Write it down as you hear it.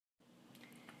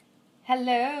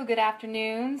Hello, good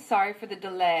afternoon. Sorry for the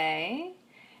delay.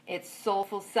 It's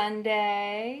Soulful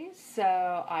Sunday,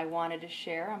 so I wanted to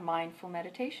share a mindful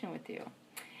meditation with you.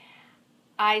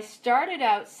 I started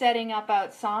out setting up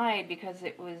outside because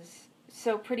it was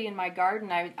so pretty in my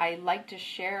garden. I like to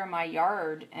share my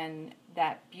yard and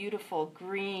that beautiful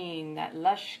green, that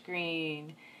lush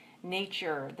green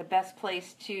nature, the best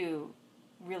place to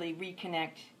really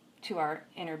reconnect to our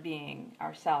inner being,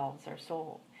 ourselves, our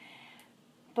soul.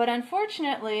 But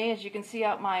unfortunately, as you can see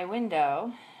out my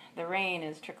window, the rain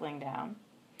is trickling down,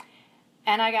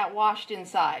 and I got washed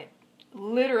inside,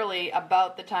 literally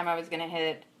about the time I was going to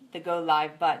hit the go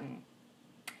live button.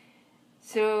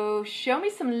 So show me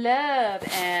some love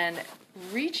and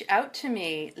reach out to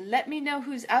me. Let me know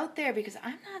who's out there because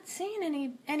I'm not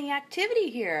seeing any activity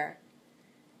here.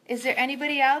 Is there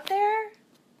anybody out there?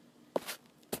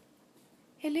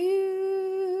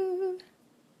 Hello?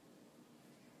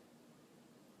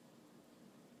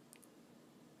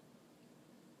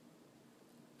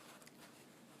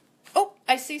 Oh,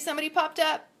 I see somebody popped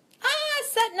up.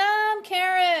 Satnam,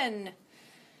 Karen.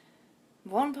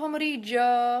 Buon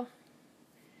pomeriggio.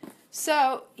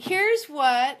 So here's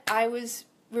what I was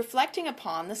reflecting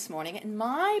upon this morning in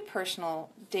my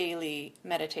personal daily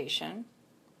meditation.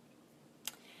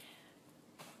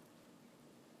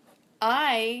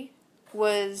 I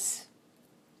was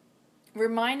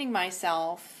reminding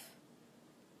myself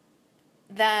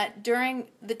that during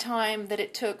the time that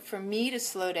it took for me to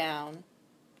slow down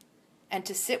and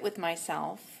to sit with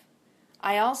myself,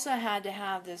 I also had to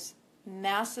have this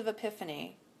massive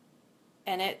epiphany,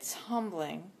 and it's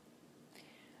humbling,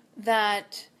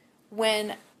 that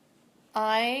when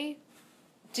I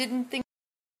didn't think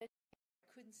I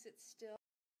couldn't sit still,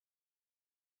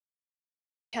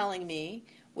 telling me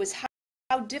was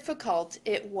how difficult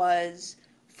it was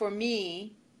for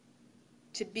me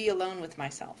to be alone with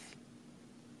myself.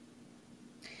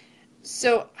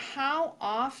 So how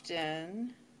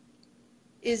often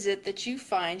is it that you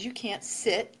find you can't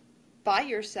sit by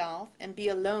yourself and be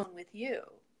alone with you?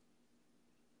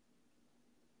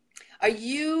 Are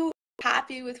you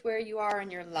happy with where you are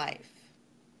in your life?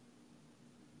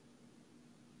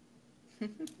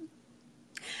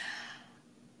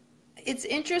 It's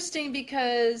interesting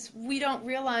because we don't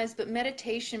realize, but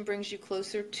meditation brings you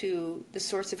closer to the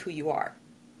source of who you are.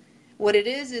 What it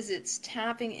is it's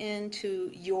tapping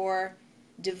into your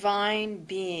divine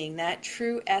being, that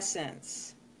true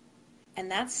essence. And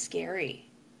that's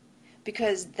scary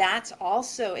because that's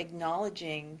also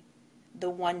acknowledging the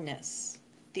oneness,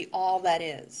 the all that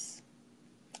is.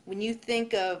 When you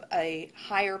think of a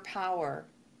higher power,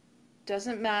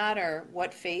 doesn't matter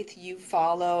what faith you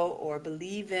follow or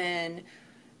believe in,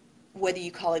 whether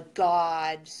you call it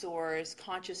God, source,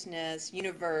 consciousness,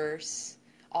 universe,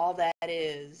 all that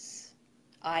is,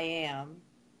 I am.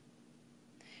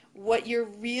 What you're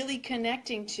really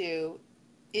connecting to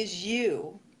is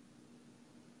you,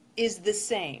 is the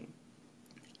same.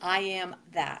 I am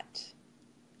that.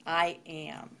 I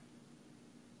am.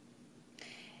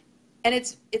 And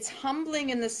it's humbling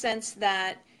in the sense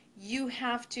that you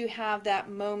have to have that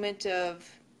moment of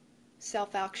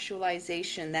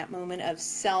self-actualization, that moment of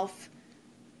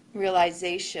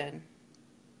self-realization.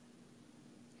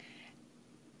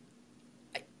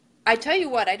 I tell you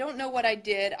what, I don't know what I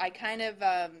did. I kind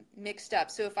of mixed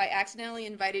up. So if I accidentally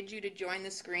invited you to join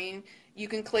the screen, you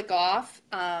can click off,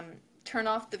 turn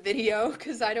off the video,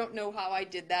 because I don't know how I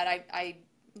did that. I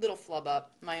little flub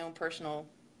up my own personal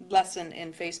lesson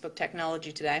in Facebook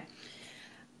technology today.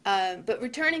 But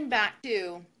returning back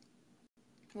to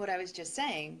what I was just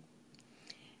saying,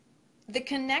 the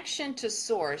connection to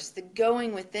source, the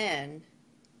going within,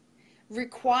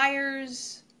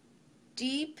 requires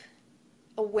deep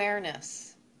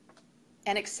awareness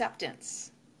and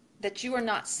acceptance that you are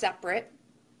not separate,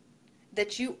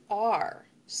 that you are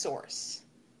source.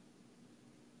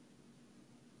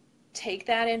 Take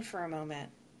that in for a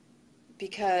moment,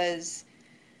 because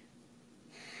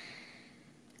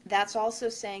that's also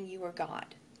saying you are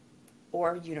God,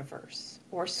 or universe,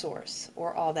 or source,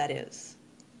 or all that is.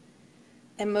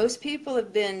 And most people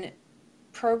have been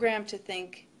programmed to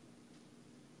think,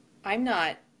 I'm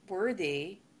not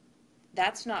worthy,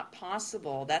 that's not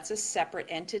possible, that's a separate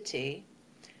entity,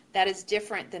 that is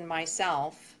different than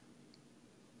myself,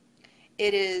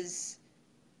 it is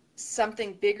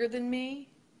something bigger than me.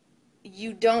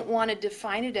 You don't want to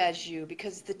define it as you,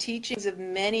 because the teachings of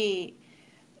many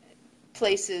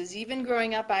places, even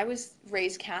growing up, I was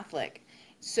raised Catholic,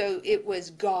 so it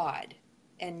was God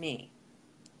and me.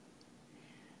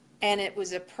 And it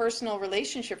was a personal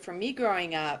relationship for me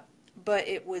growing up, but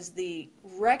it was the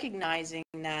recognizing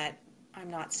that I'm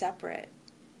not separate.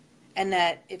 And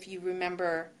that, if you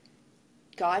remember,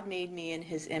 God made me in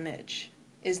his image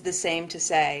is the same to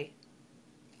say,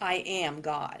 I am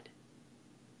God.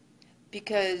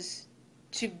 Because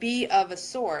to be of a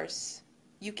source,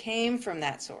 you came from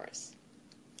that source.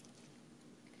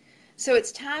 So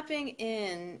it's tapping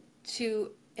in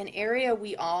to an area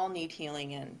we all need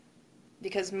healing in,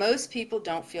 because most people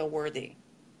don't feel worthy.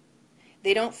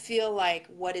 They don't feel like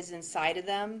what is inside of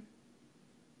them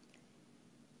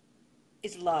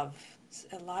is love.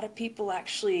 A lot of people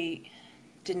actually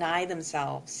deny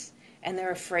themselves, and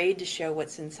they're afraid to show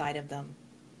what's inside of them.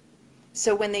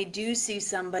 So when they do see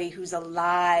somebody who's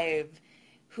alive,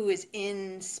 who is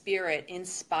in spirit,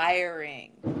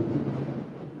 inspiring,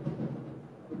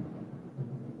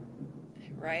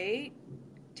 right?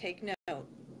 Take note.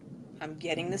 I'm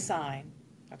getting the sign.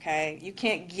 Okay? You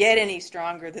can't get any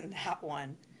stronger than that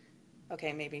one.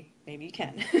 Okay, maybe you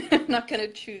can. I'm not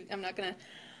going to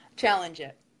challenge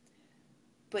it.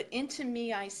 But into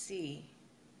me I see.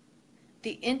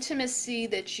 The intimacy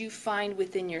that you find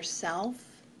within yourself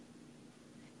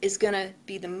is going to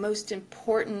be the most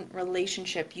important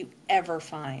relationship you ever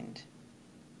find.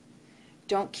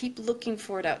 Don't keep looking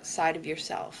for it outside of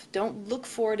yourself. Don't look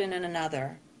for it in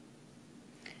another.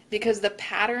 Because the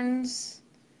patterns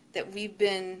that we've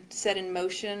been set in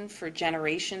motion for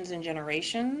generations and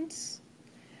generations,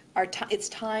 it's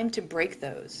time to break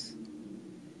those.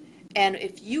 And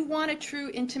if you want a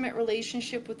true intimate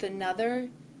relationship with another,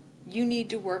 you need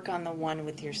to work on the one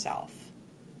with yourself.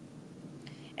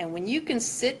 And when you can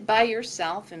sit by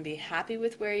yourself and be happy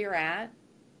with where you're at,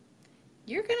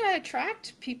 you're going to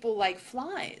attract people like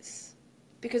flies,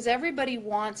 because everybody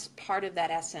wants part of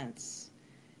that essence.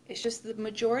 It's just the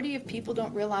majority of people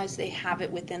don't realize they have it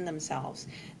within themselves.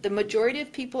 The majority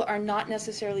of people are not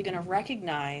necessarily going to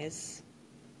recognize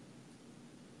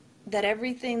that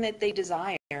everything that they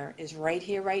desire is right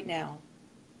here, right now.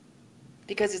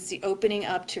 Because it's the opening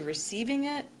up to receiving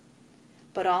it,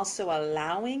 but also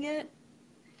allowing it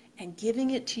and giving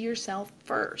it to yourself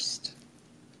first.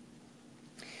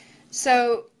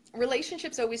 So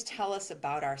relationships always tell us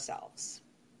about ourselves.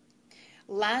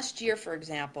 Last year, for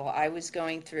example, I was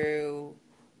going through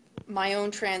my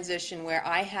own transition where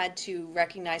I had to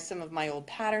recognize some of my old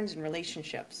patterns in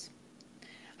relationships.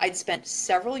 I'd spent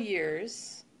several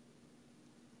years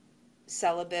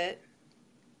celibate,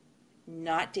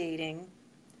 not dating,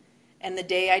 and the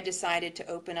day I decided to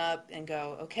open up and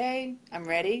go, okay, I'm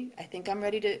ready. I think I'm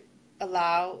ready to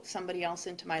allow somebody else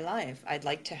into my life. I'd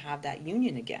like to have that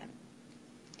union again.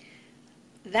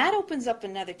 That opens up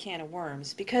another can of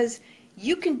worms, because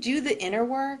you can do the inner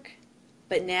work,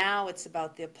 but now it's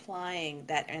about the applying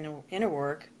that inner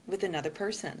work with another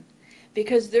person,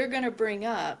 because they're going to bring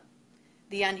up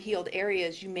the unhealed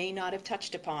areas you may not have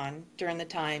touched upon during the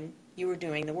time you were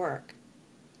doing the work.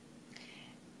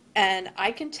 And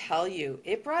I can tell you,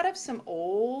 it brought up some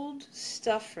old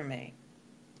stuff for me,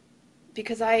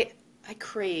 because I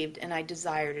craved and I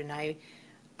desired and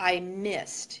I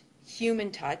missed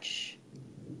human touch.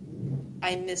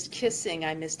 I missed kissing.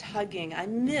 I missed hugging. I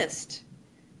missed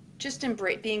just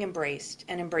being embraced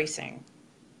and embracing.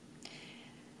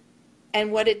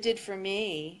 And what it did for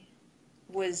me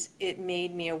was it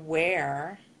made me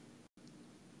aware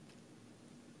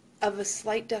of a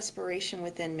slight desperation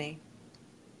within me,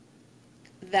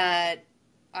 that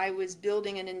I was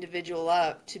building an individual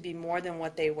up to be more than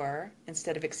what they were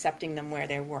instead of accepting them where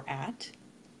they were at.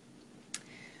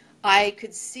 I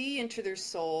could see into their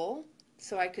soul,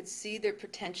 so I could see their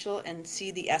potential and see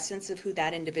the essence of who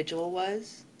that individual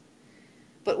was.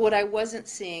 But what I wasn't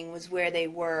seeing was where they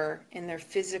were in their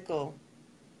physical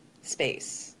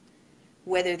space,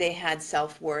 whether they had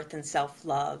self-worth and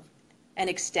self-love, and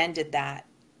extended that.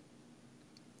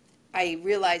 I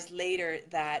realized later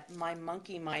that my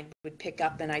monkey mind would pick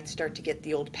up, and I'd start to get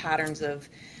the old patterns of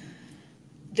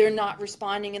they're not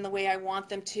responding in the way I want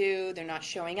them to, they're not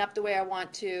showing up the way I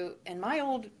want to. And my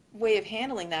old way of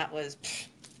handling that was,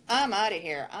 I'm out of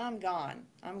here, I'm gone,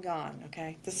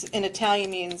 okay? This in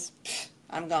Italian means,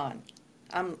 I'm gone,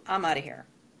 I'm out of here.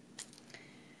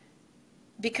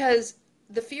 Because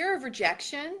the fear of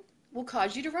rejection will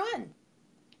cause you to run.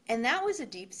 And that was a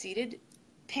deep-seated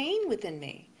pain within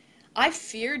me. I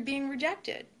feared being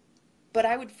rejected, but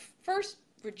I would first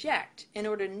reject in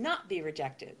order to not be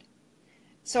rejected.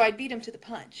 So I'd beat him to the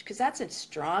punch, because that's a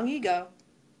strong ego,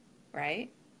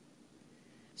 right?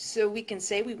 So we can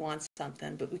say we want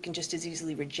something, but we can just as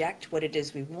easily reject what it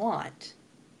is we want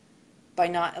by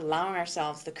not allowing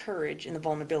ourselves the courage and the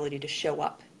vulnerability to show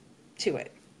up to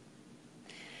it.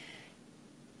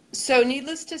 So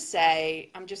needless to say,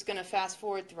 I'm just going to fast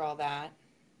forward through all that.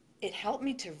 It helped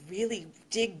me to really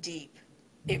dig deep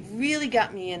It really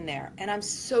got me in there, and I'm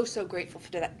so, so grateful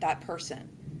for that person.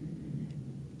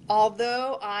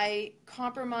 Although I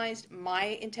compromised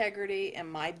my integrity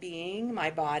and my being,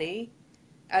 my body,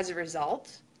 as a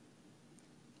result,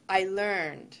 I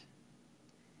learned,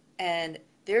 and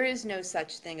there is no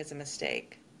such thing as a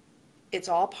mistake. It's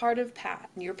all part of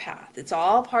your path. It's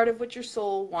all part of what your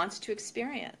soul wants to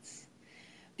experience.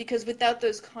 Because without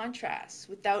those contrasts,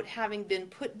 without having been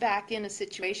put back in a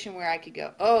situation where I could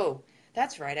go, oh,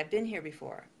 that's right, I've been here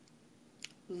before.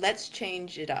 Let's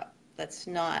change it up. Let's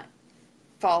not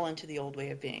fall into the old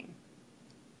way of being.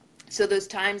 So those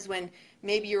times when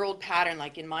maybe your old pattern,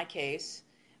 like in my case,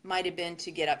 might have been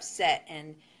to get upset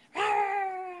and,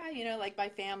 like my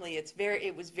family,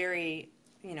 it was very,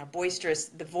 boisterous,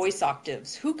 the voice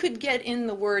octaves. Who could get in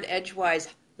the word edgewise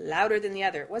louder than the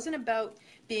other? It wasn't about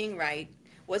being right,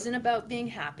 wasn't about being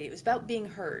happy, it was about being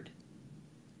heard.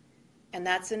 And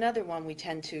that's another one we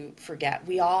tend to forget.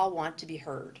 We all want to be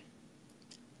heard.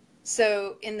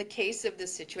 So in the case of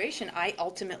this situation, I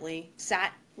ultimately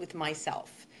sat with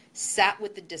myself, sat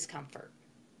with the discomfort,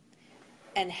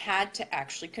 and had to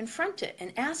actually confront it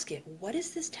and ask it, what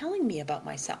is this telling me about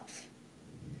myself?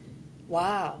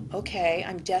 Wow, okay,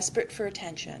 I'm desperate for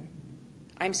attention.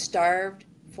 I'm starved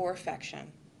for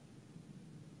affection.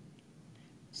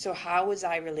 So how was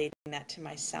I relating that to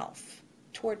myself,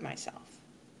 toward myself?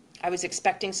 I was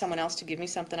expecting someone else to give me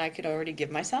something I could already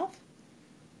give myself?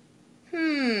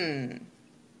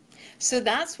 So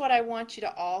that's what I want you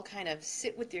to all kind of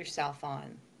sit with yourself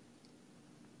on.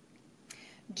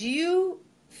 Do you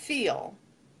feel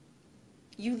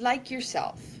you like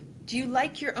yourself? Do you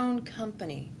like your own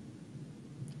company?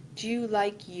 Do you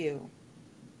like you?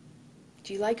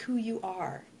 Do you like who you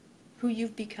are, who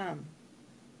you've become?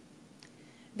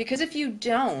 Because if you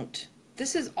don't,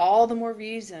 this is all the more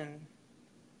reason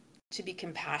to be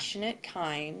compassionate,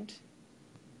 kind,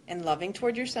 and loving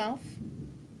toward yourself.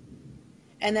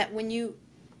 And that when you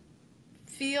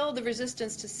feel the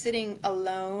resistance to sitting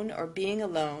alone or being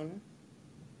alone,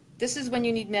 this is when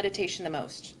you need meditation the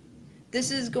most. This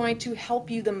is going to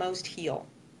help you the most heal,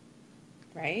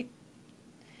 right?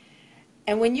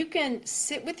 And when you can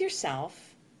sit with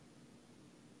yourself,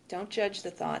 don't judge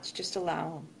the thoughts, just allow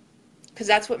them. Because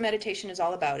that's what meditation is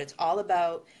all about. It's all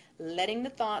about letting the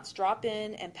thoughts drop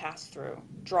in and pass through.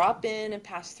 Drop in and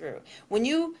pass through. When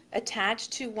you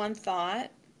attach to one thought,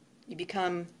 you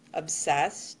become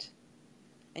obsessed,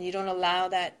 and you don't allow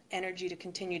that energy to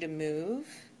continue to move.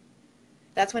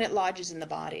 That's when it lodges in the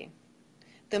body.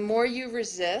 The more you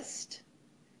resist,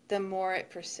 the more it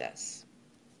persists.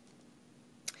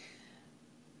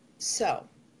 So,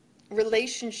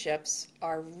 relationships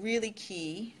are really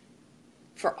key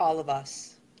for all of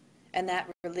us. And that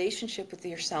relationship with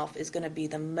yourself is going to be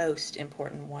the most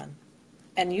important one.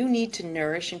 And you need to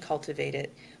nourish and cultivate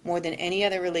it more than any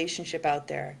other relationship out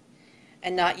there.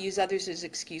 And not use others as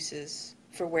excuses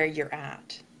for where you're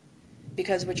at.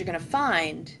 Because what you're going to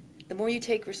find, the more you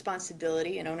take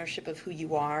responsibility and ownership of who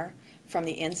you are from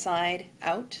the inside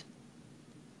out,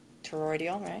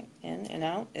 toroidal, right? In and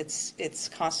out. It's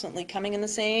constantly coming in the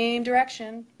same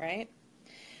direction, right?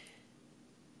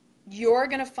 You're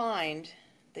going to find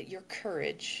that your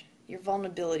courage, your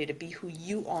vulnerability to be who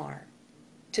you are,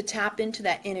 to tap into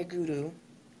that inner guru,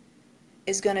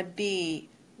 is going to be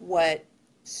what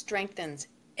strengthens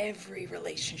every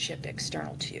relationship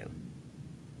external to you.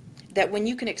 That when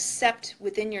you can accept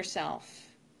within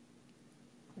yourself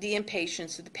the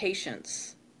impatience or the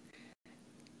patience,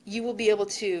 you will be able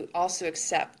to also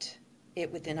accept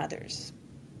it within others.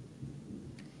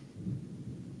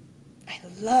 I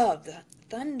love the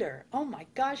thunder. Oh my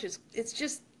gosh, it's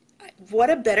just,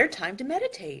 what a better time to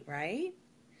meditate, right?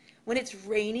 When it's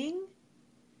raining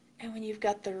and when you've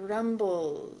got the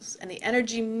rumbles and the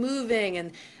energy moving,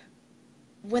 and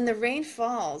when the rain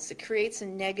falls, it creates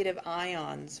some negative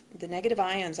ions. The negative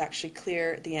ions actually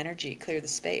clear the energy, clear the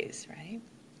space, right?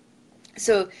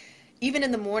 So even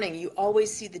in the morning, you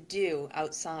always see the dew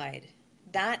outside.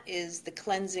 That is the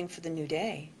cleansing for the new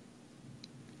day.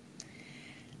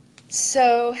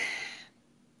 So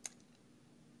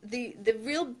the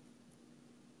real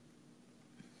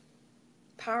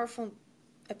powerful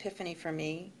epiphany for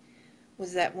me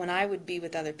was that when I would be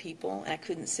with other people and I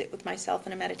couldn't sit with myself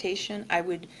in a meditation, I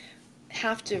would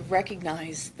have to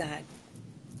recognize that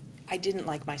I didn't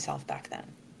like myself back then.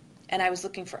 And I was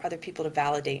looking for other people to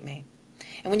validate me.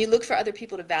 And when you look for other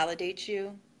people to validate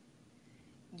you,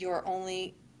 you're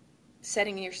only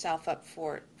setting yourself up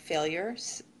for failure,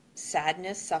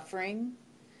 sadness, suffering,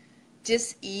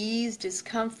 dis-ease,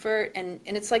 discomfort, and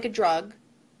it's like a drug.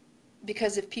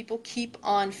 Because if people keep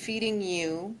on feeding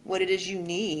you what it is you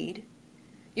need,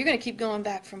 You're going to keep going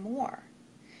back for more.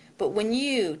 But when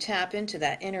you tap into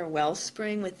that inner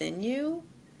wellspring within you,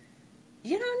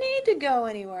 you don't need to go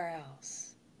anywhere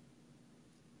else.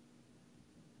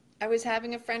 I was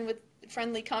having a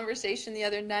friendly conversation the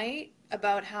other night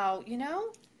about how,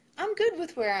 I'm good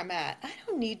with where I'm at. I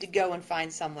don't need to go and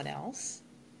find someone else.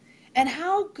 And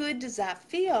how good does that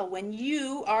feel when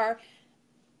you are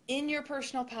in your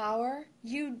personal power?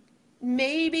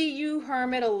 Maybe you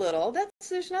hermit a little.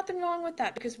 There's nothing wrong with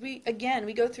that, because we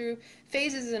go through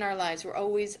phases in our lives. We're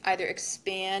always either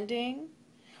expanding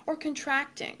or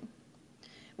contracting.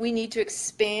 We need to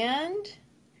expand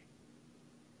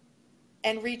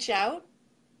and reach out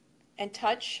and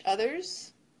touch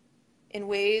others in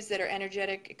ways that are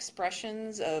energetic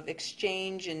expressions of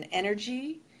exchange and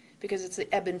energy, because it's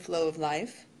the ebb and flow of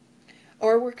life.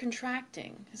 Or we're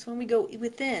contracting. It's when we go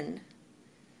within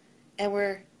and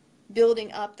we're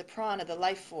building up the prana, the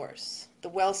life force, the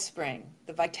wellspring,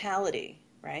 the vitality,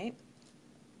 right?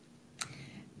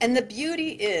 And the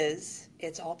beauty is,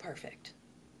 it's all perfect.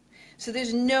 So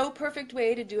there's no perfect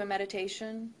way to do a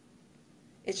meditation.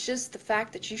 It's just the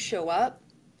fact that you show up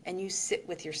and you sit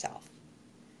with yourself.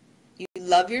 You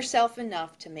love yourself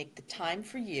enough to make the time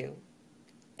for you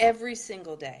every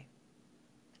single day.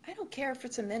 I don't care if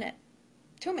it's a minute,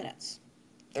 2 minutes,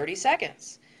 30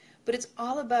 seconds, but it's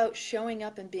all about showing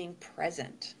up and being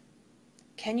present.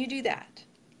 Can you do that?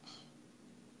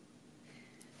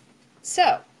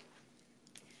 So,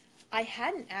 I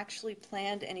hadn't actually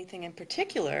planned anything in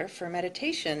particular for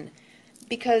meditation,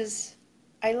 because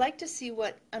I like to see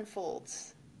what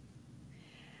unfolds.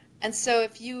 And so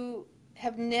if you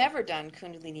have never done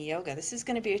Kundalini Yoga, this is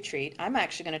going to be a treat. I'm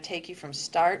actually going to take you from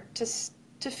start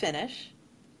to finish.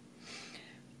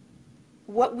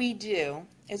 What we do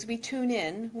is we tune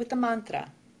in with the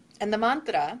mantra. And the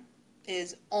mantra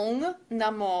is Om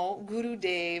Namo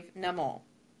Gurudev Namo.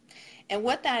 And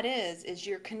what that is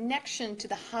your connection to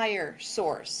the higher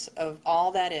source of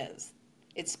all that is.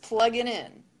 It's plugging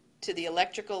in to the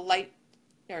electrical light,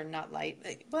 or not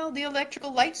light, well, the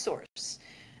electrical light source,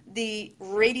 the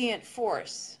radiant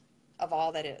force of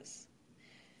all that is.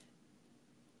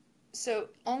 So,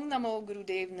 Om Namo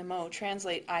Gurudev Namo,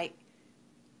 translate, I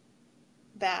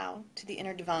bow to the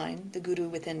inner divine, the Guru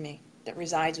within me, that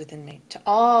resides within me, to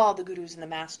all the Gurus and the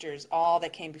Masters, all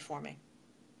that came before me.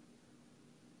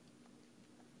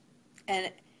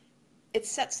 And it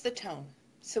sets the tone.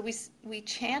 So we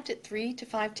chant it 3 to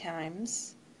 5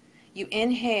 times. You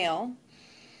inhale,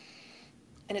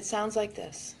 and it sounds like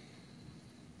this.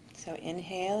 So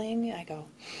inhaling, I go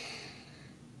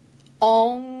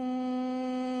Om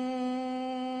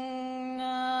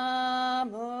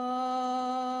Namo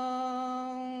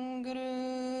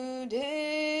Gurudev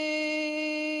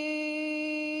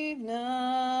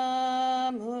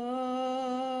Namo.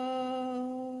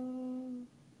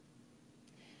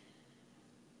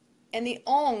 And the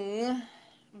Ong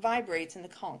vibrates in the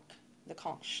conch,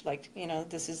 like,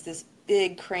 this is this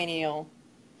big cranial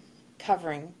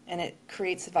covering, and it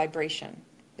creates a vibration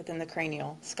within the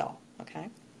cranial skull, okay?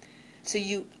 So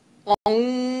you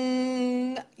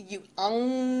Ong, you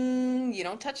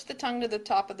don't touch the tongue to the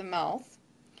top of the mouth,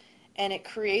 and it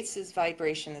creates this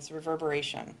vibration, this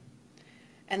reverberation.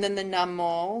 And then the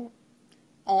Namo,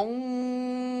 Om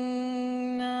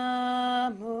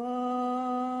Namo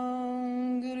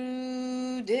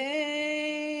Gurudev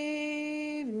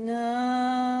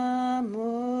Namo.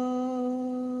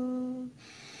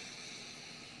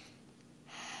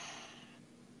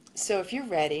 So if you're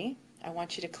ready, I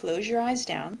want you to close your eyes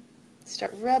down,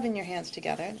 start rubbing your hands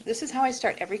together. This is how I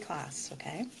start every class,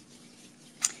 okay?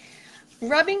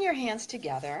 Rubbing your hands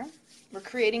together, we're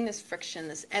creating this friction,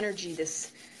 this energy,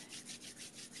 this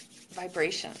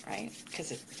vibration, right?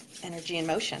 Because it's energy and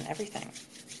motion, everything.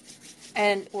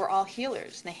 And we're all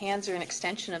healers. The hands are an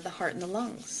extension of the heart and the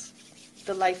lungs,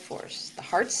 the life force, the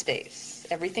heart space.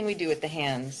 Everything we do with the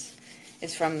hands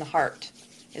is from the heart,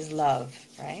 is love,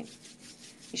 right?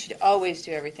 You should always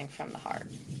do everything from the heart.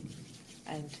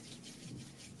 And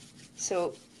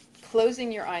so closing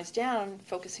your eyes down,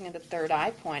 focusing on the third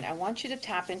eye point, I want you to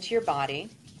tap into your body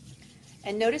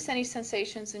and notice any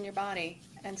sensations in your body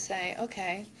and say,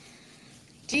 okay,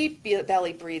 deep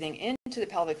belly breathing into the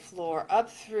pelvic floor, up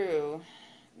through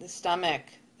the stomach,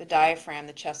 the diaphragm,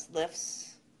 the chest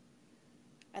lifts,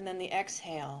 and then the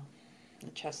exhale,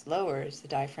 the chest lowers, the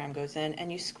diaphragm goes in,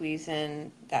 and you squeeze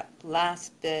in that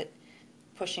last bit,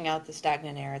 pushing out the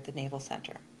stagnant air at the navel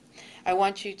center. I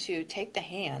want you to take the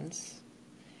hands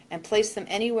and place them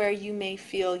anywhere you may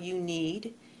feel you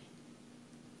need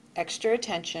extra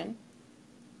attention,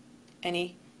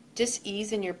 any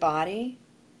dis-ease in your body.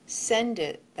 Send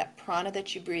it, that prana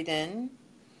that you breathe in,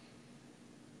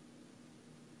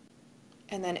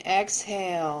 And then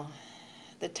exhale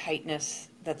the tightness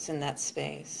that's in that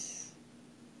space.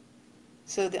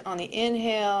 So on the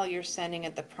inhale, you're sending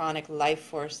it the pranic life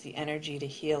force, the energy to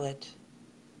heal it.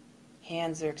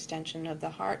 Hands are extension of the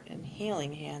heart, and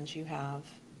healing hands you have.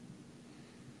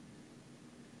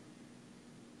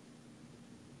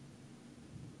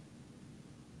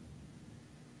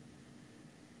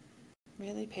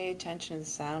 Really pay attention to the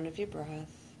sound of your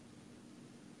breath.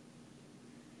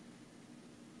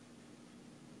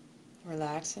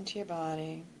 Relax into your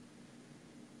body.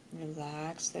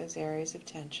 Relax those areas of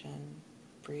tension.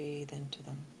 Breathe into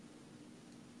them.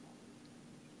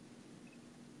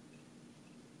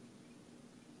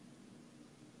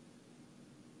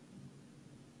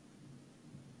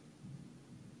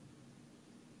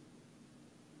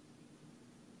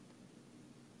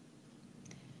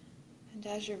 And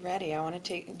as you're ready, I want to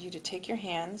take you to take your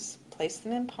hands, place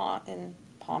them in palm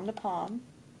to palm,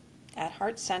 at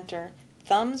heart center.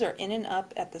 Thumbs are in and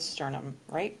up at the sternum,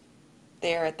 right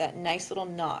there at that nice little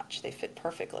notch. They fit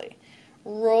perfectly.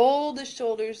 Roll the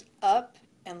shoulders up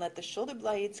and let the shoulder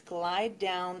blades glide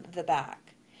down the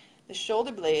back. The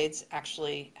shoulder blades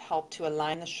actually help to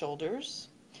align the shoulders.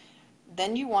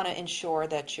 Then you want to ensure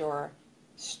that you're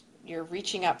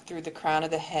reaching up through the crown of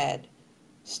the head,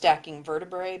 stacking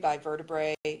vertebrae by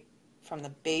vertebrae from the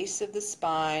base of the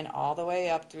spine all the way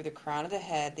up through the crown of the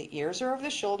head. The ears are over the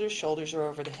shoulders, shoulders are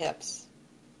over the hips.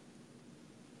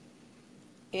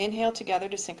 Inhale together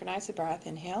to synchronize the breath.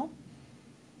 Inhale.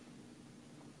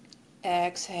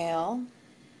 Exhale.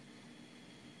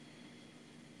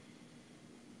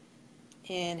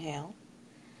 Inhale.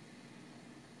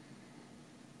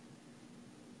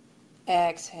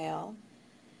 Exhale.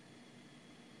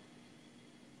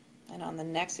 And on the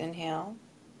next inhale,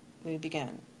 we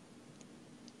begin.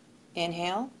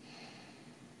 Inhale.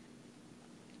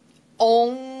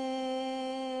 Om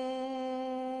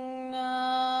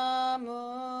Namo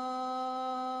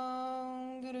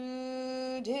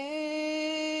Gurudev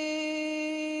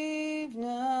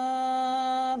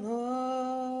Namo.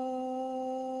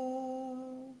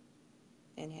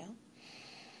 Inhale.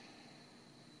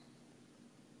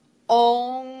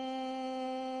 Om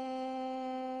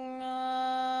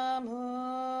Namo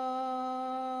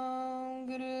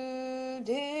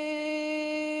Gurudev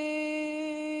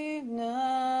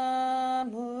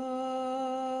Namo.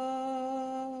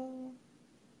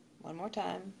 One more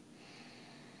time.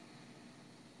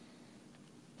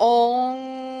 Om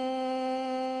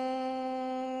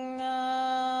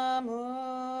Namo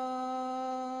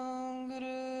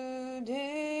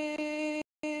Gurudev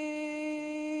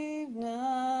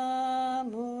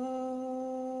Namo.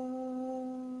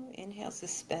 Inhale,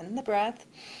 suspend the breath.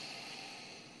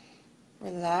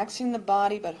 Relaxing the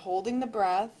body but holding the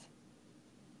breath.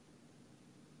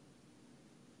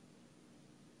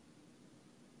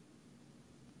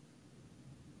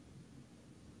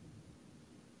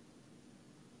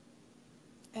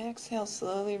 Exhale,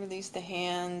 slowly release the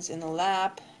hands in the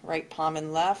lap, right palm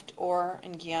and left, or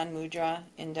in Gyan Mudra,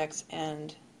 index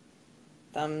and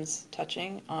thumbs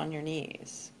touching on your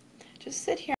knees. Just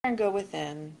sit here and go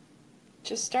within.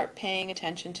 Just start paying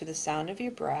attention to the sound of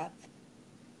your breath,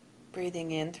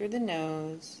 breathing in through the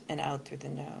nose and out through the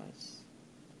nose.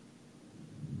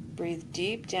 Breathe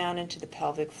deep down into the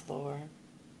pelvic floor,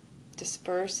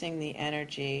 dispersing the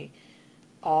energy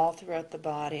all throughout the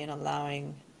body and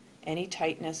allowing any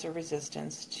tightness or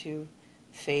resistance to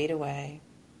fade away.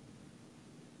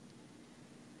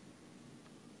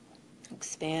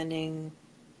 Expanding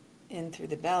in through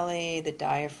the belly, the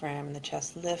diaphragm, and the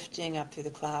chest lifting up through the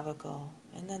clavicle.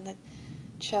 And then the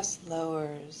chest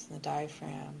lowers, the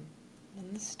diaphragm,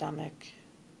 and the stomach,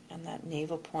 and that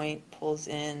navel point pulls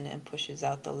in and pushes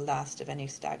out the last of any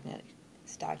stagnant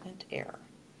air.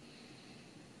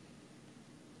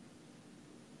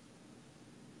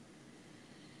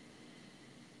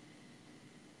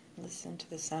 Listen to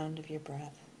the sound of your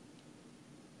breath.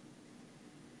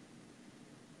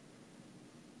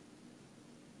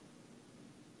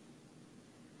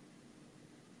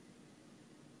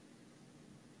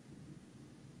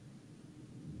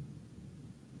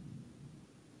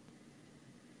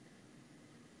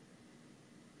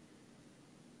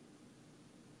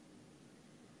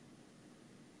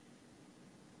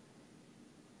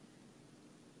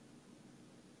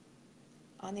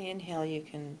 On the inhale, you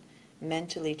can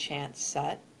mentally chant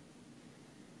Sat.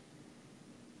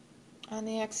 On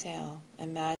the exhale,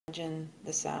 imagine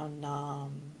the sound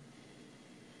Nam.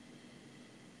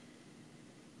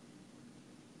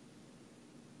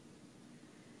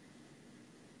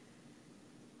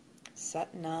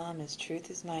 Sat Nam is truth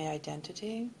is my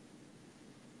identity.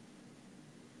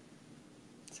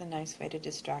 a nice way to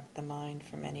distract the mind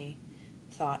from any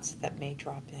thoughts that may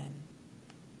drop in.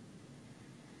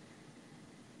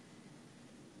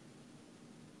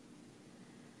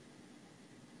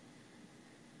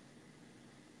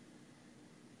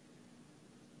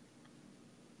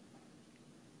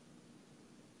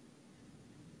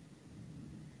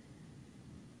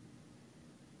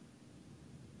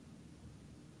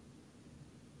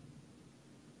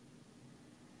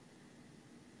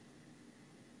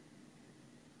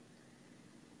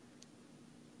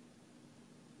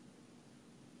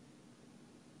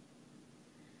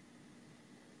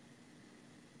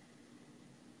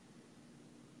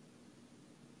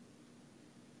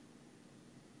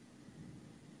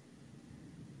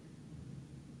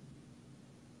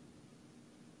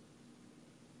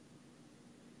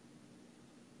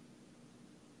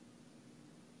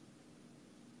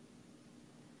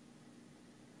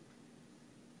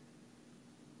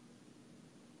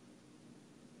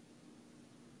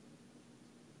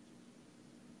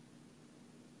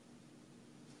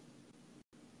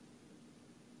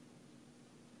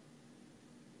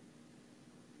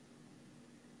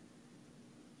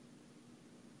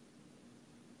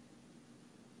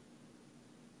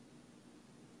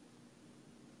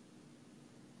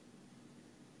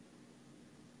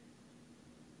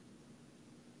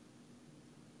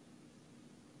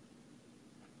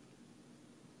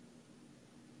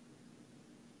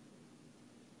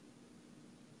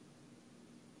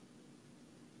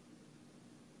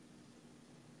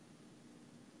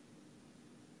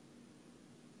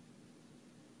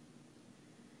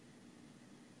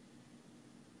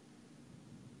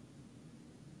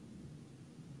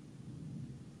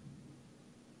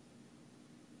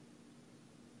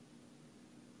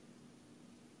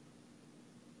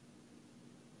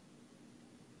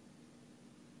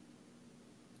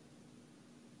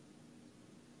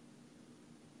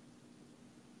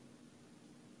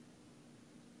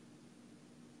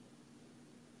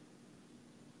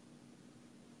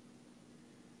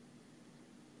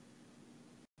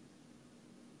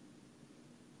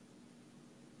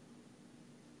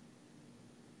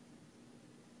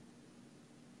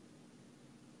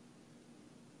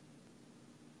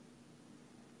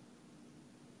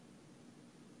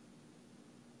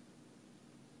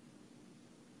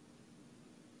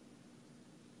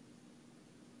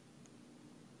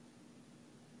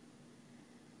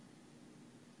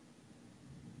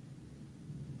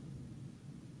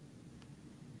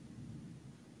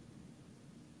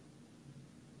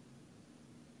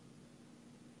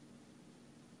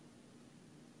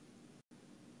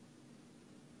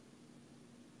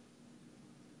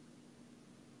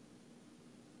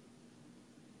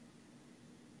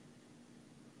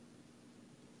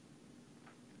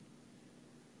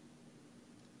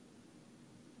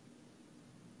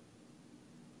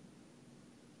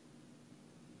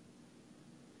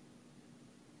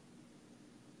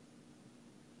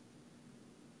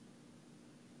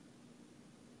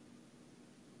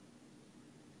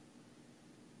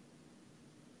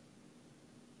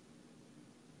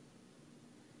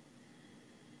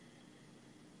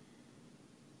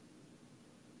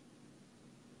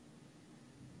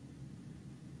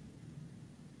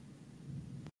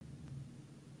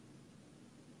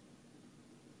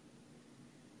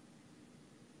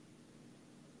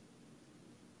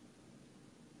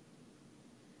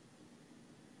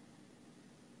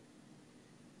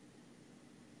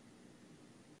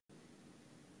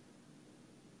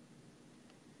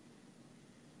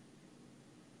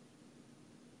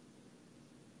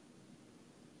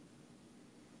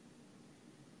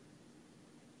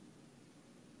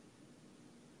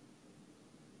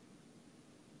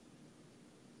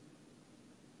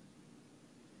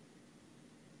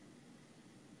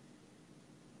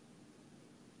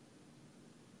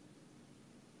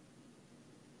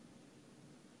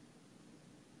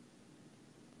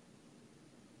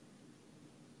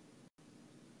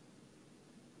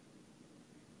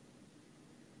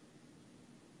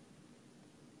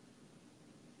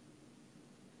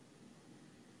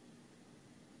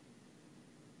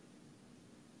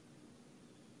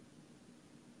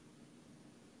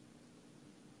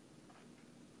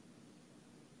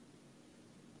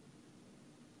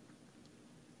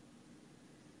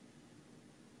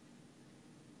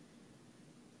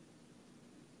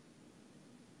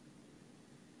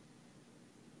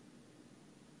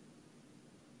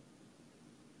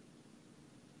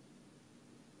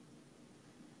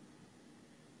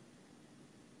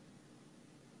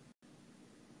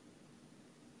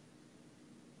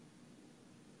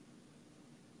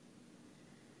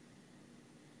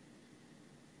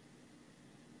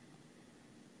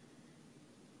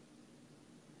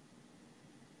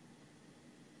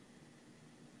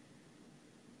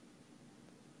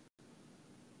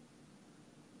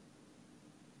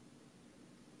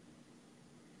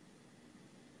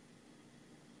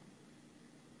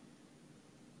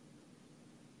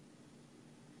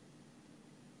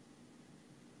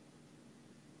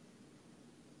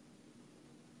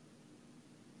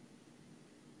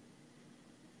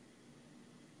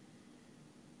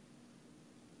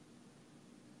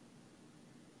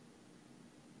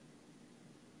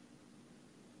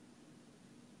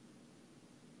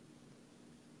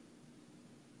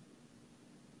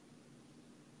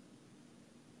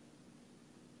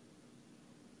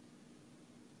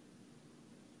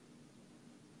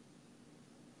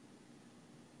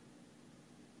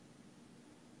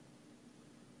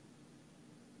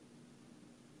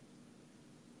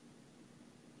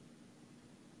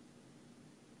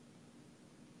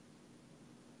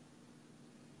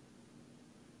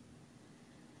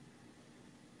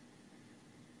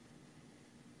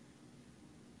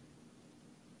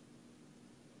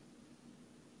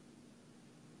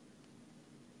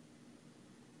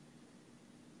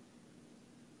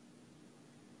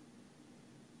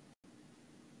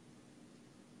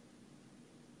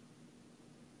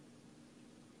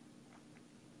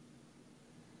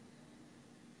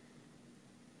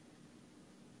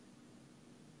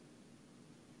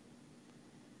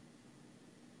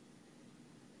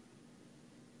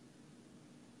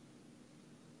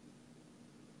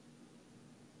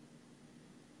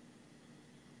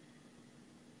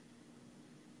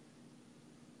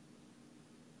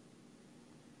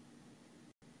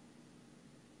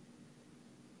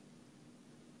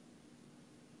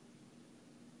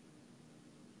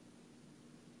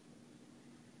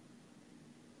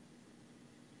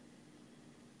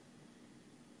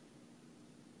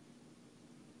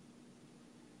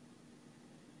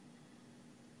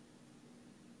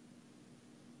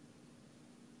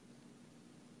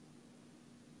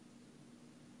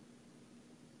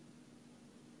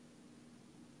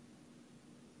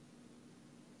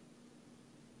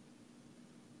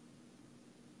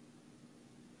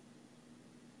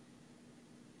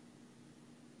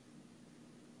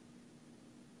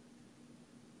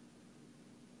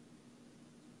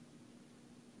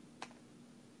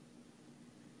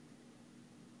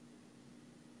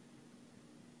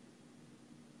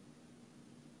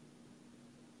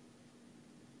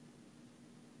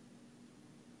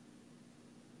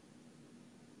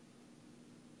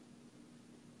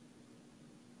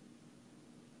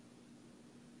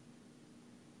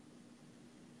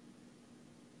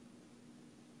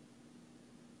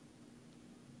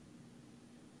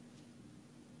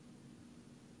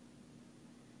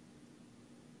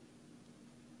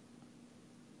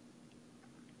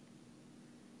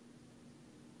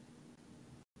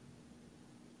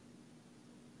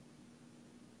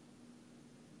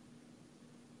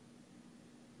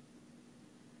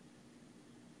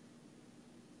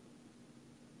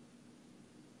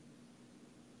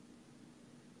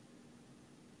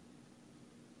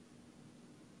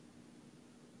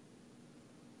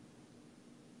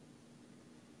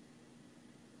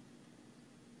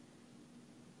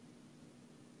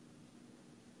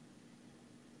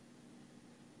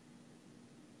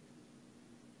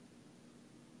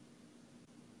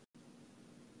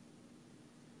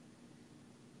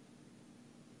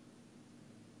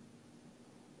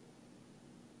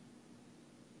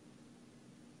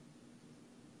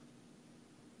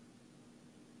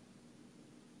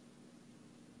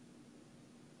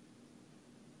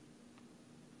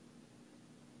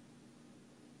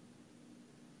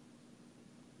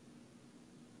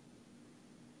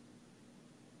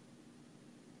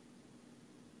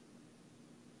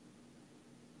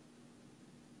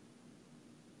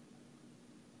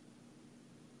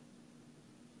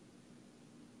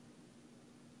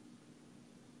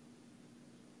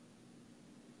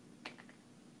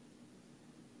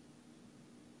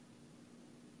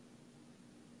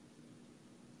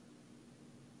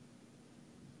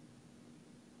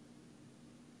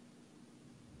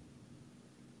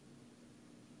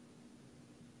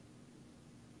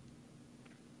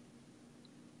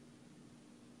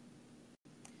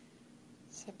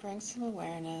 So bring some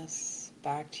awareness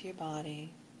back to your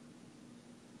body.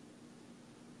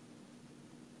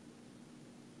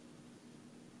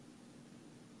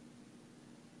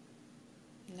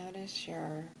 Notice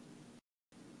your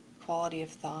quality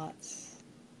of thoughts,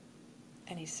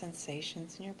 any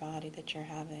sensations in your body that you're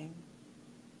having.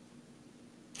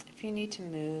 If you need to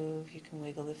move, you can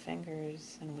wiggle the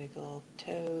fingers and wiggle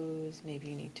toes. Maybe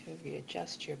you need to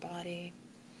readjust your body.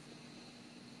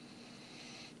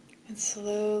 And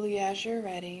slowly, as you're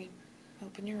ready,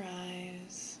 open your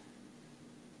eyes,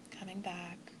 coming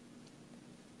back.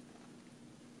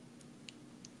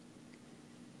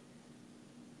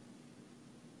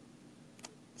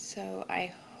 So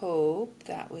I hope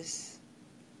that was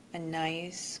a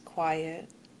nice, quiet,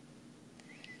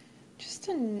 just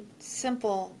a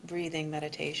simple breathing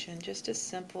meditation, just a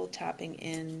simple tapping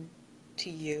in to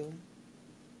you.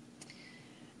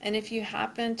 And if you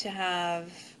happen to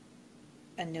have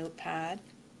a notepad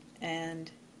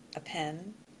and a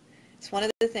pen, it's one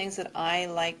of the things that I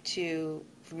like to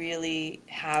really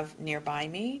have nearby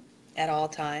me at all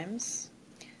times.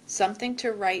 Something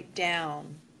to write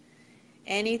down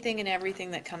anything and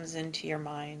everything that comes into your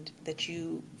mind that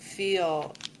you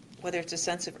feel, whether it's a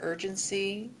sense of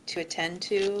urgency to attend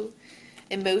to,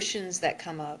 emotions that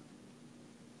come up,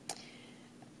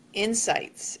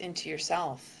 insights into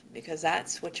yourself, because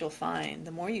that's what you'll find.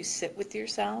 The more you sit with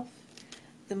yourself,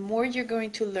 the more you're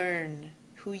going to learn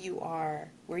who you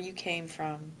are, where you came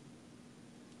from,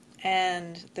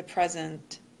 and the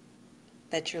present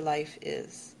that your life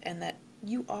is, and that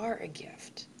you are a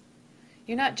gift.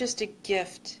 You're not just a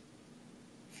gift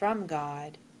from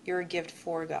God, you're a gift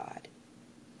for God.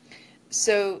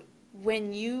 So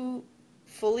when you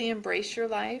fully embrace your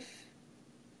life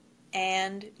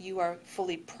and you are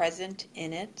fully present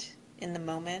in it, in the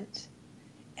moment,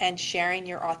 and sharing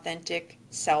your authentic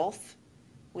self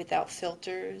without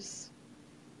filters,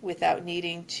 without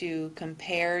needing to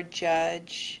compare,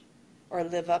 judge, or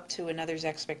live up to another's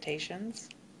expectations,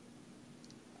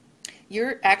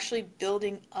 you're actually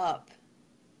building up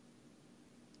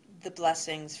the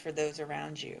blessings for those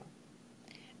around you.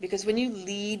 Because when you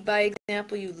lead by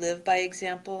example, you live by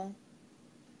example,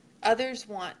 others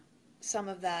want some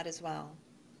of that as well.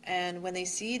 And when they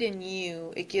see it in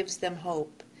you, it gives them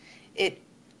hope. It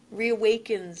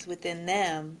reawakens within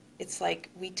them. It's like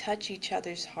we touch each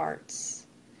other's hearts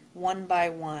one by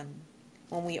one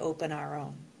when we open our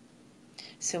own.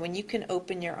 So when you can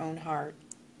open your own heart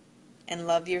and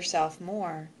love yourself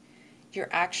more, you're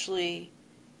actually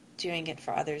doing it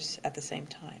for others at the same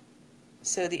time.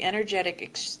 So the energetic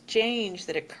exchange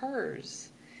that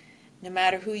occurs, no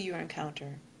matter who you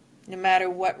encounter, no matter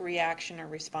what reaction or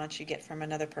response you get from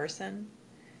another person,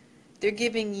 they're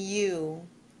giving you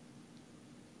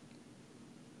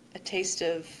a taste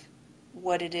of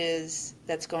what it is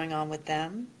that's going on with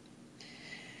them.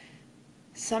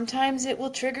 Sometimes it will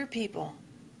trigger people.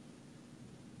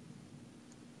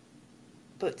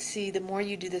 But see, the more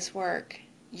you do this work,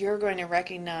 you're going to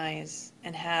recognize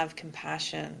and have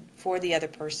compassion for the other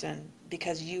person,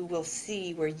 because you will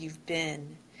see where you've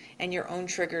been, and your own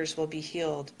triggers will be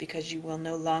healed, because you will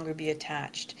no longer be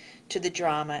attached to the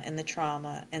drama and the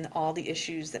trauma and all the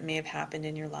issues that may have happened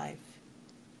in your life.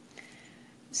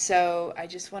 So I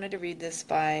just wanted to read this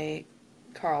by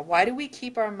Carl. Why do we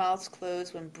keep our mouths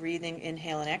closed when breathing,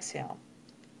 inhale and exhale?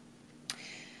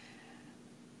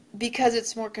 Because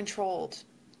it's more controlled.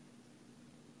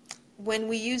 When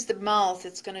we use the mouth,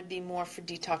 it's going to be more for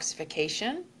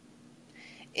detoxification.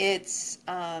 It's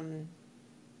a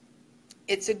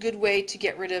good way to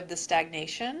get rid of the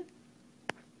stagnation.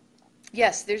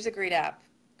 Yes, there's a great app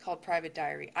called Private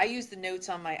Diary. I use the notes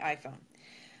on my iPhone.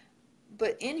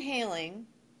 But inhaling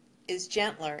is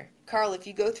gentler. Carl, if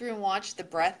you go through and watch the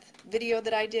breath video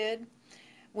that I did,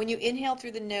 when you inhale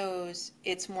through the nose,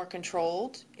 it's more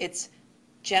controlled. It's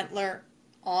gentler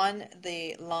on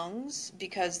the lungs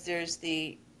because there's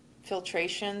the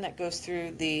filtration that goes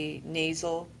through the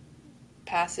nasal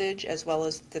passage as well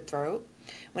as the throat.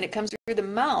 When it comes through the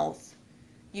mouth,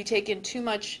 you take in too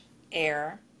much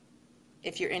air.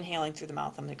 If you're inhaling through the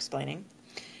mouth, I'm explaining.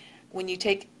 When you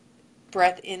take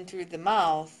breath in through the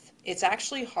mouth, it's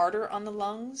actually harder on the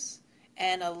lungs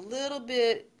and it's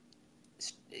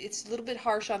a little bit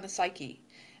harsh on the psyche.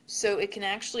 So it can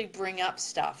actually bring up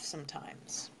stuff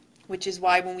sometimes, which is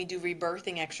why when we do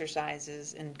rebirthing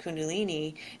exercises in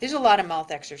Kundalini, there's a lot of mouth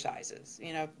exercises,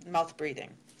 mouth breathing,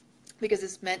 because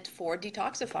it's meant for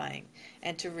detoxifying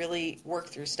and to really work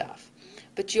through stuff.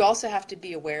 But you also have to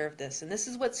be aware of this. And this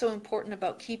is what's so important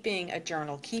about keeping a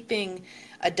journal, keeping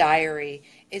a diary,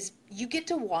 is you get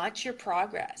to watch your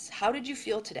progress. How did you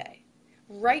feel today?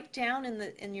 write down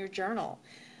in your journal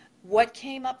what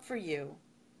came up for you,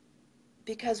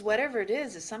 because whatever it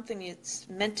is something that's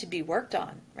meant to be worked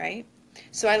on, right?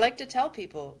 So I like to tell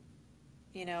people,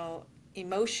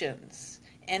 emotions,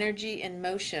 energy and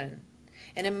motion,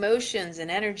 and emotions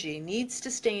and energy needs to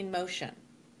stay in motion.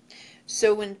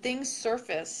 So when things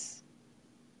surface,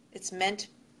 it's meant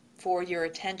for your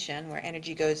attention, where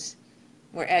energy goes,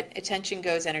 where attention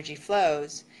goes, energy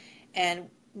flows. And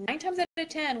 9 times out of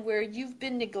 10, where you've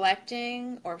been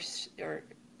neglecting or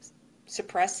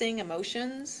suppressing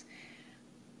emotions,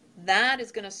 that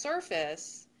is going to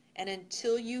surface, and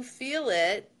until you feel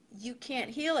it, you can't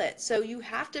heal it. So you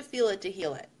have to feel it to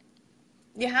heal it.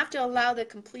 You have to allow the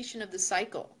completion of the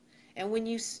cycle. And when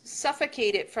you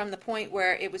suffocate it from the point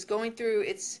where it was going through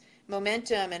its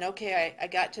momentum and, okay, I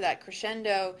got to that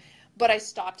crescendo, but I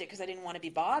stopped it because I didn't want to be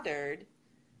bothered,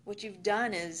 what you've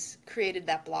done is created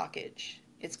that blockage.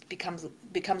 It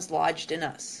becomes lodged in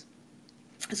us.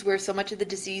 It's where so much of the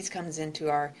disease comes into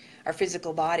our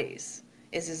physical bodies,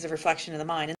 is a reflection of the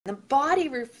mind. And the body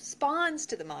responds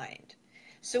to the mind.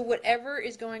 So whatever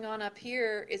is going on up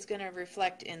here is going to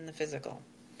reflect in the physical.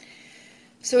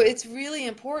 So it's really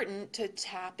important to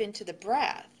tap into the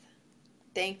breath.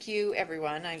 Thank you,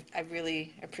 everyone. I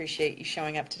really appreciate you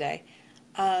showing up today.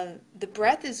 The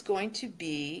breath is going to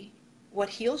be what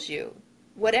heals you.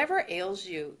 Whatever ails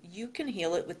you, you can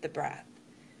heal it with the breath.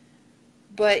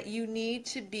 But you need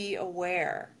to be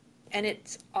aware. And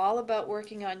it's all about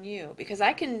working on you. Because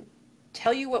I can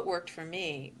tell you what worked for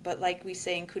me, but like we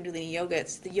say in Kundalini Yoga,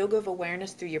 it's the yoga of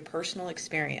awareness through your personal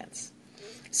experience.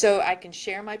 So I can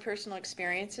share my personal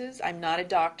experiences. I'm not a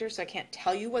doctor, so I can't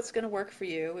tell you what's going to work for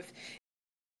you. If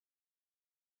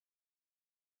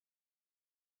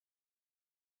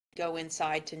you go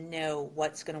inside to know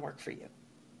what's going to work for you.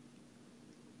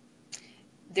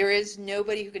 There is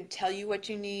nobody who can tell you what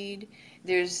you need.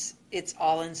 It's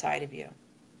all inside of you.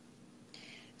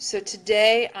 So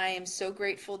today I am so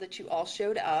grateful that you all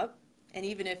showed up. And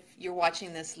even if you're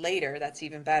watching this later, that's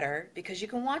even better, because you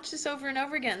can watch this over and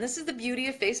over again. This is the beauty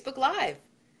of Facebook Live,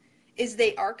 is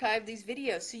they archive these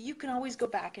videos, so you can always go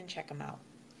back and check them out.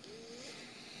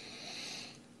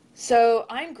 So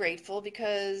I'm grateful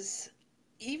because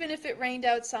even if it rained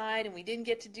outside and we didn't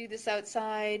get to do this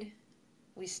outside,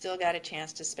 we still got a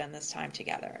chance to spend this time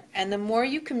together. And the more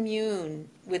you commune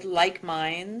with like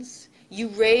minds, you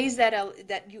raise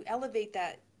you elevate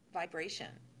that vibration.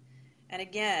 And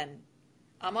again,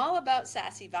 I'm all about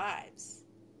sassy vibes,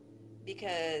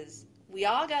 because we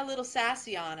all got a little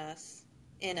sassy on us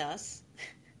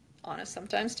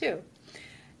sometimes too.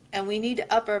 And we need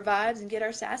to up our vibes and get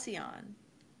our sassy on.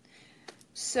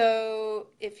 So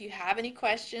if you have any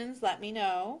questions, let me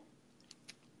know.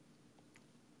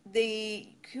 The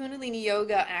Kundalini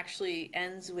Yoga actually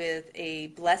ends with a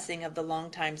blessing of the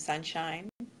long-time sunshine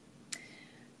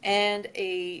and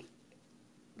a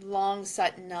long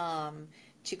Sat Nam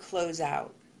to close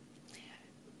out.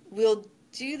 We'll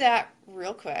do that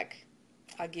real quick.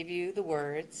 I'll give you the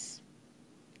words.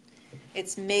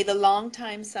 It's, may the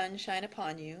long-time sun shine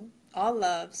upon you, all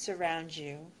love surround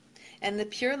you, and the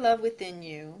pure love within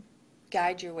you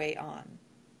guide your way on.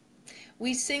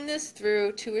 We sing this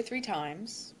through 2 or 3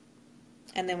 times,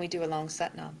 and then we do a long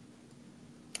Sat Nam.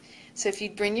 So if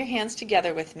you'd bring your hands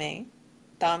together with me,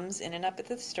 thumbs in and up at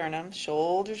the sternum,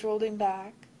 shoulders rolling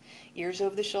back, ears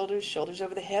over the shoulders, shoulders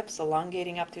over the hips,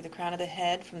 elongating up through the crown of the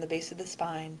head from the base of the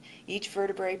spine, each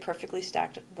vertebrae perfectly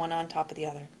stacked one on top of the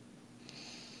other.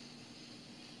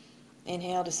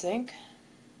 Inhale to sink.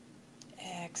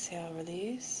 Exhale,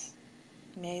 release.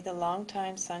 May the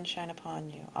long-time sun shine upon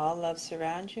you. All love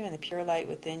surround you, and the pure light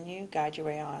within you guide your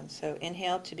way on. So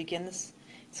inhale to begin this.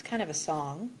 It's kind of a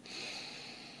song.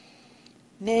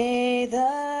 May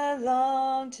the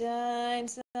long-time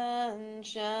sun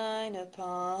shine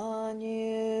upon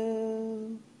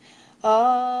you.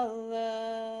 All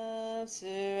love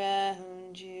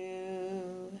surround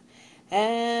you,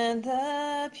 and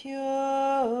the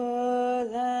pure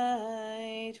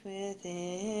light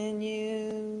within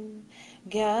you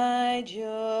guide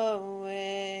your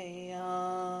way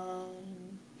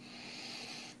on.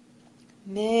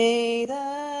 May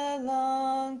the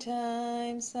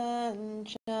long-time sun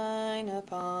shine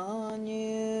upon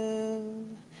you.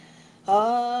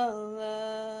 All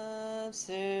love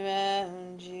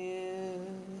surround you,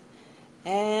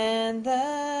 and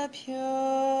the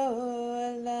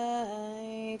pure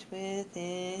light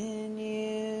within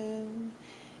you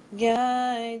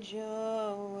guide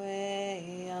your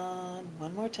way on.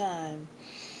 One more time.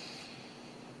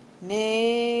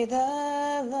 May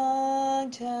the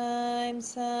long-time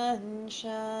sun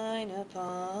shine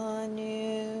upon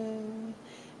you.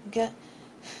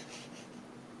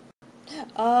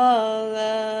 all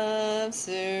love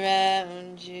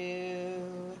surround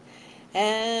you,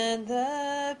 and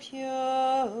the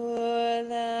pure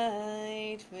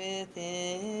light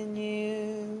within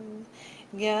you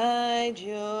guide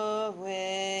your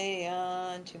way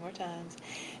on. Two more times.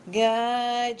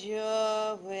 Guide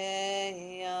your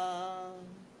way on.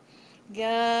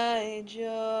 Guide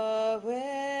your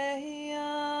way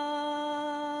on.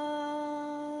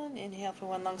 Inhale for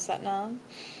one long Satnam.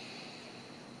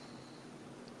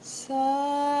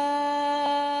 Satnam.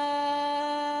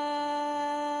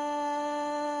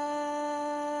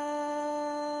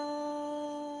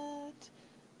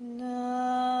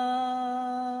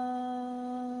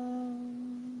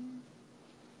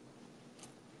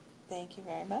 Thank you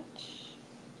very much.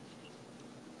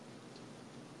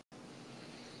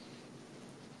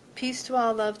 Peace to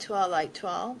all, love to all, light to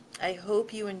all. I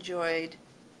hope you enjoyed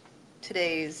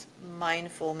today's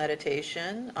mindful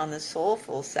meditation on the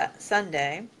Soulful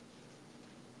Sunday.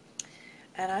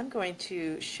 And I'm going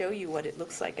to show you what it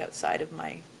looks like outside of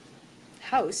my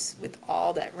house with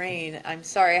all that rain. I'm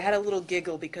sorry, I had a little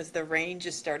giggle because the rain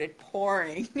just started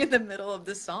pouring in the middle of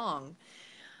the song.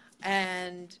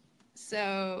 And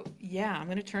so, yeah, I'm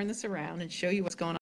going to turn this around and show you what's going on.